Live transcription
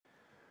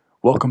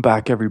Welcome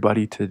back,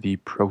 everybody, to the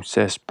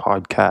Process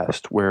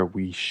Podcast, where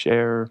we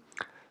share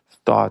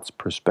thoughts,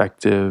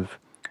 perspective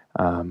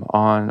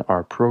on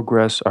our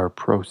progress, our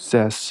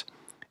process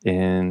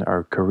in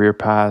our career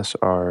paths,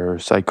 our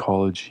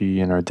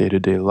psychology, and our day to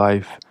day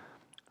life.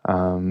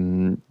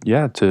 To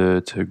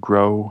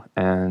grow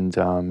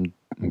and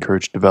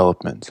encourage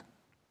development.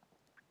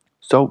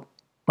 So,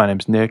 my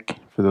name's Nick.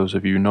 For those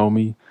of you who know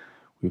me,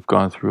 we've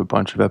gone through a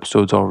bunch of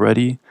episodes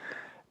already.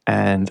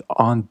 And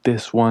on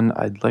this one,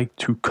 I'd like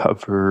to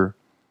cover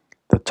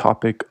the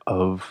topic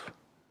of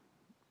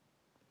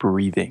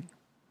breathing.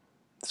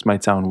 This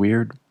might sound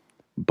weird,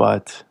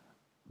 but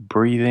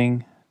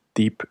breathing,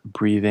 deep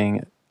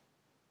breathing,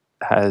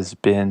 has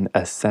been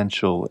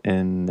essential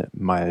in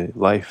my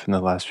life in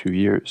the last few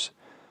years.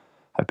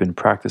 I've been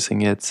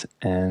practicing it,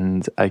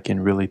 and I can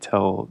really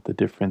tell the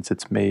difference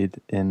it's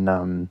made in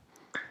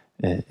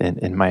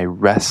my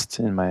rest,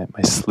 in my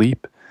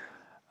sleep,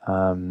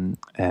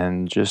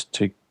 and just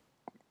to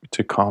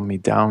calm me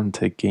down,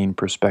 to gain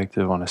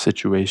perspective on a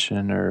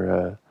situation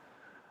or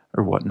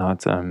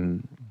whatnot.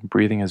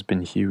 Breathing has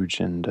been huge,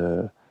 and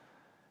I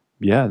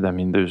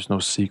mean, there's no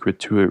secret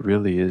to it.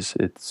 Really, is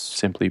it's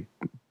simply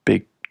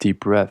big,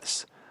 deep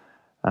breaths,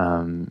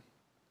 um,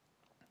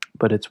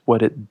 but it's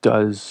what it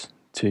does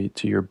to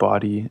your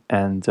body,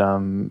 and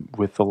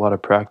with a lot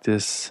of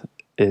practice,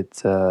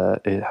 it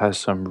has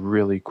some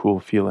really cool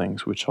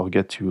feelings, which I'll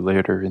get to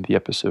later in the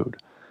episode.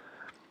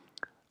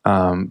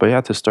 But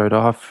yeah, to start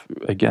off,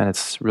 again,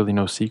 it's really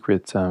no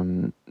secret.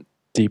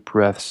 Deep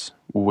breaths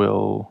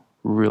will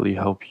really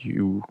help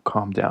you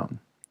calm down,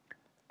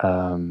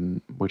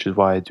 which is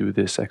why I do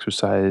this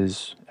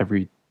exercise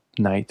every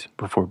night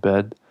before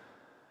bed.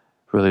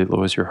 Really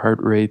lowers your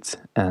heart rate,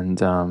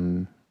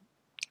 and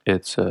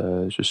it's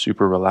just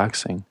super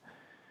relaxing.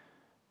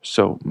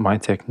 So my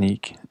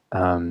technique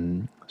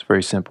is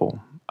very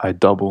simple. I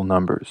double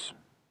numbers.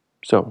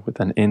 So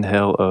with an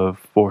inhale of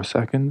 4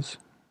 seconds,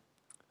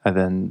 I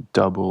then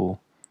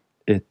double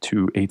it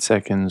to 8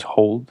 seconds,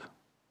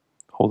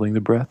 holding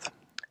the breath,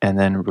 and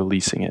then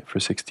releasing it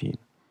for 16.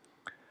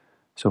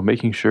 So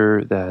making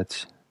sure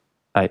that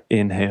I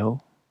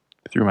inhale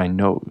through my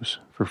nose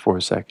for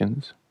 4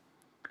 seconds.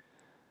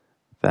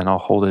 Then I'll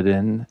hold it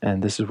in,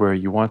 and this is where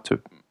you want to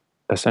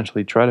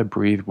essentially try to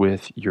breathe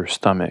with your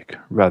stomach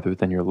rather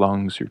than your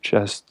lungs, your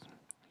chest.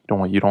 You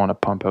don't want to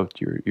pump out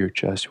your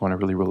chest. You want to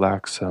really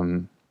relax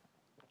and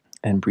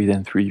breathe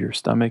in through your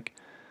stomach.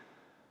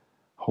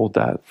 Hold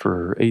that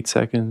for 8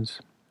 seconds,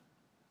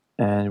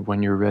 and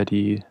when you're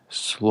ready,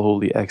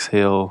 slowly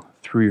exhale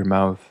through your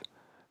mouth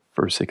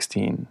for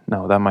 16.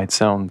 Now that might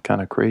sound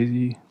kind of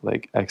crazy,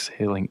 like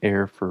exhaling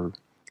air for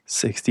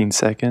 16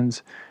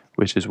 seconds,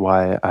 which is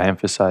why I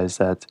emphasize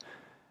that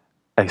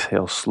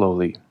exhale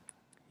slowly.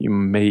 You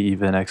may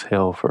even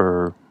exhale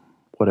for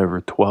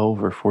whatever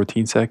 12 or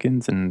 14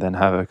 seconds and then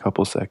have a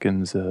couple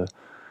seconds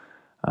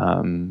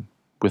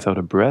without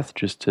a breath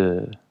just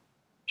to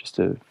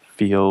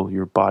feel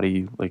your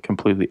body like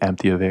completely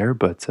empty of air.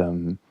 But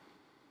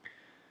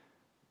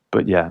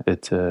yeah,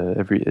 it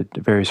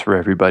varies for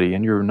everybody,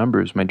 and your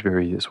numbers might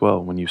vary as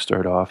well. When you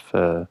start off,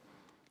 you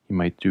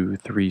might do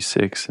 3,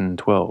 6, and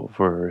 12,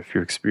 or if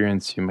you're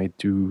experienced, you might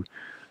do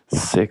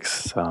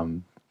 6,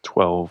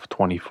 12,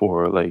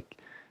 24. Like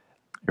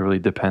it really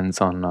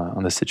depends on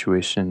the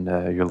situation,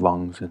 your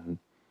lungs and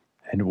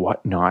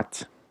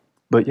whatnot.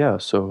 But yeah,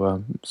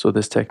 so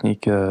this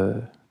technique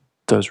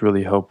does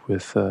really help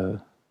with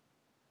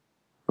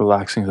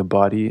relaxing the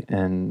body,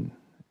 and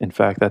in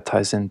fact, that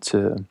ties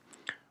into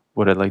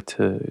what I'd like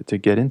to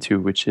get into,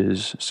 which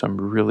is some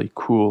really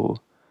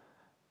cool.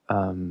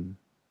 Um,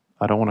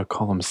 I don't want to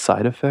call them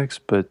side effects,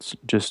 but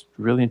just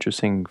really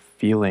interesting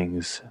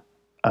feelings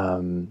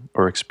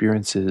or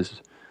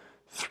experiences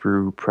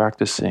through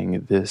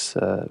practicing this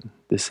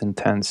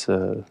intense,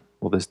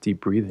 this deep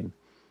breathing.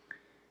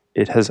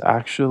 It has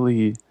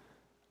actually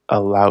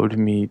allowed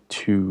me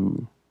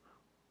to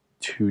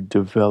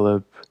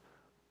develop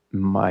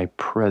my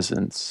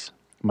presence,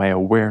 my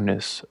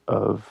awareness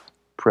of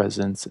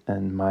presence,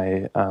 and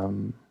my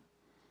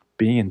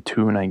being in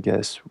tune, I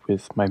guess,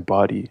 with my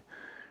body.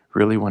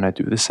 Really, when I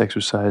do this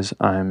exercise,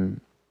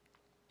 I'm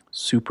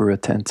super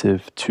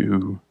attentive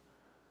to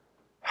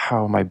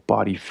how my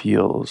body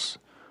feels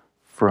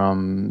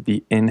from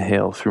the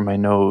inhale through my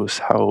nose,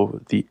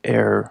 how the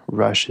air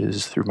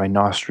rushes through my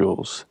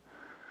nostrils,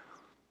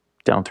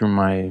 down through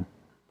my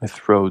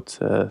throat,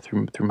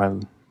 through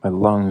my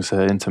lungs,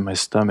 into my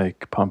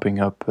stomach, pumping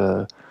up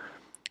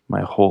my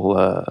whole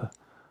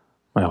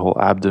my whole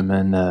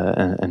abdomen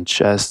and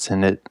chest,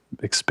 and it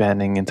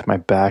expanding into my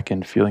back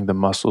and feeling the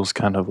muscles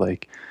kind of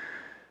like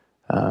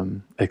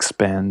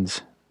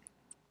expand,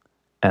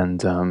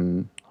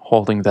 and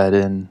holding that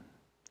in,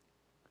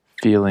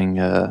 feeling,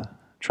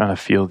 trying to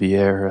feel the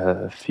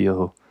air,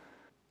 feel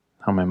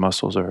how my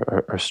muscles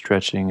are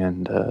stretching,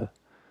 and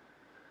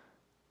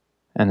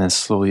then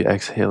slowly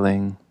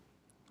exhaling,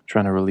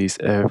 trying to release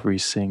every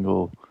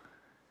single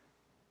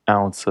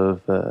ounce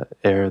of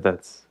air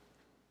that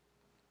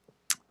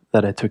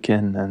I took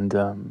in,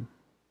 and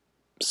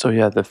So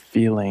yeah, the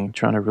feeling,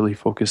 trying to really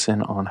focus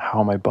in on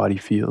how my body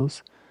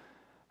feels,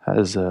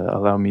 has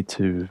allowed me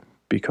to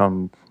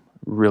become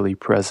really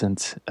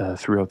present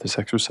throughout this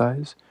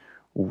exercise,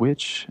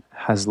 which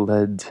has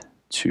led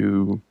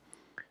to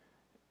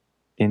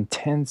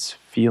intense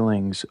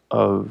feelings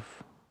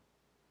of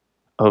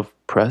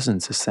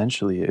presence.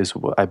 Essentially, is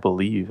what I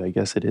believe. I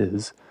guess it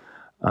is.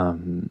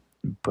 Um,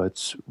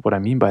 but what I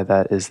mean by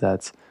that is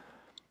that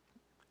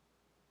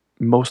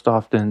most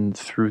often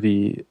through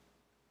the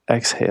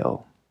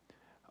exhale,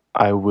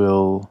 I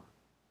will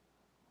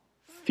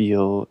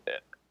feel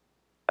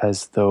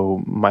as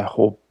though my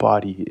whole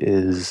body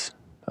is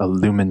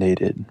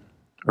illuminated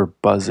or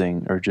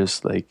buzzing or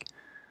just like,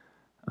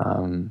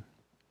 um,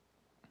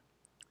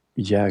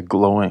 yeah,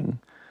 glowing.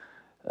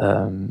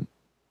 Um,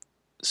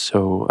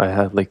 so I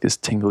have like this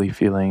tingly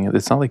feeling.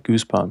 It's not like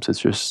goosebumps, it's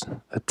just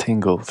a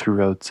tingle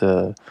throughout.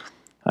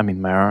 I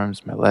mean, my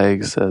arms, my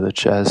legs, the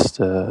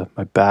chest,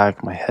 my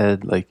back, my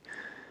head. Like,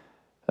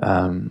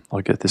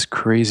 I'll get this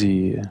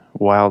crazy,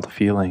 wild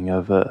feeling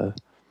of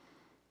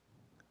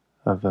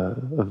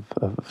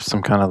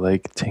some kind of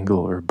like tingle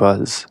or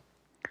buzz.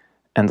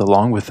 And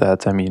along with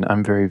that, I mean,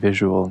 I'm very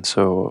visual, and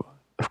so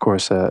of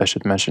course I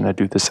should mention I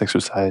do this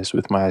exercise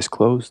with my eyes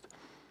closed.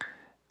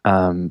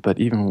 But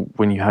even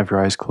when you have your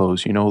eyes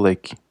closed,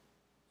 like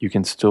you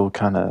can still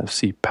kind of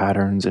see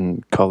patterns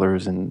and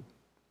colors, and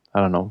I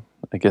don't know.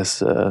 I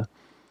guess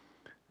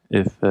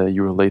if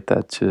you relate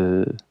that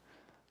to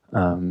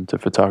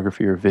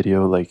photography or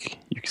video, like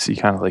you can see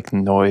kind of like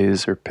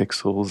noise or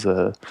pixels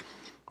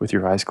with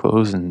your eyes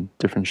closed, and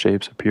different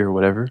shapes appear,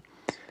 whatever.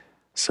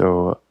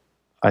 So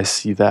I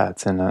see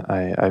that, and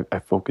I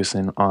focus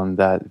in on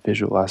that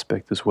visual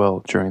aspect as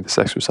well during this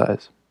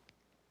exercise.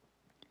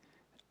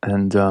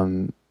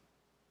 And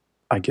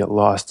I get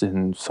lost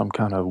in some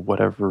kind of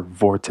whatever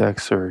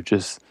vortex, or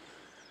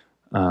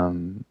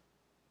um,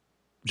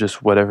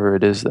 just whatever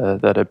it is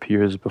that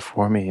appears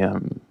before me.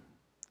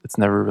 It's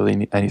never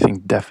really anything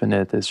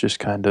definite. It's just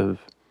kind of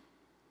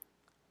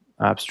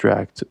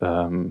abstract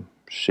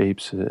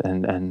shapes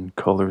and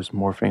colors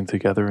morphing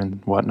together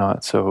and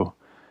whatnot. So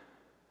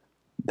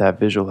that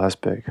visual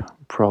aspect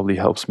probably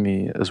helps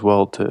me as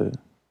well to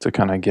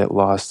kind of get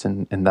lost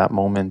in that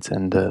moment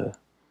and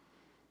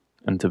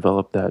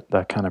develop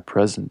that kind of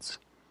presence.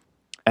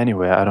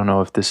 Anyway, I don't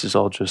know if this is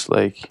all just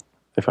like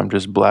if I'm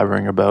just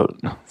blabbering about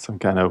some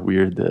kind of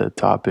weird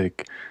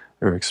topic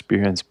or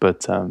experience,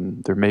 but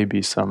there may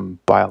be some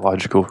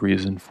biological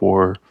reason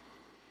for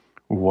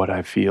what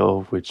I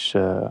feel, which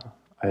I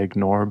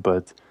ignore,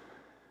 but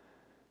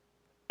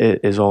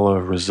it is all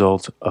a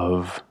result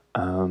of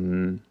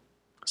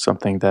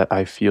something that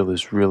I feel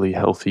is really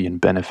healthy and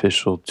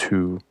beneficial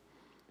to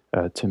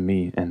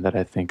me, and that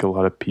I think a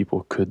lot of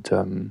people could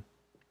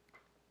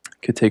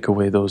take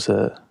away those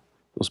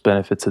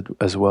benefits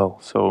as well.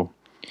 So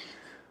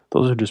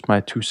those are just my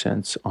 2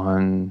 cents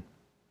on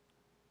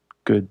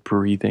good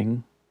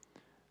breathing.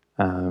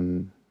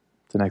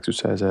 It's an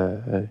exercise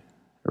I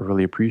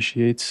really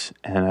appreciate,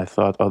 and I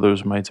thought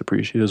others might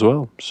appreciate as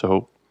well.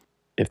 So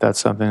if that's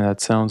something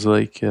that sounds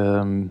like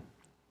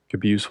could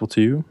be useful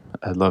to you,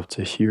 I'd love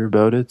to hear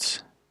about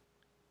it.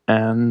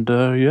 And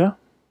yeah,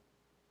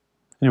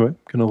 anyway,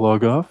 gonna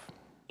log off.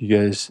 You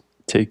guys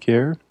take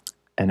care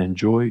and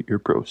enjoy your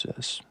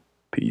process.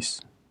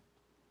 Peace.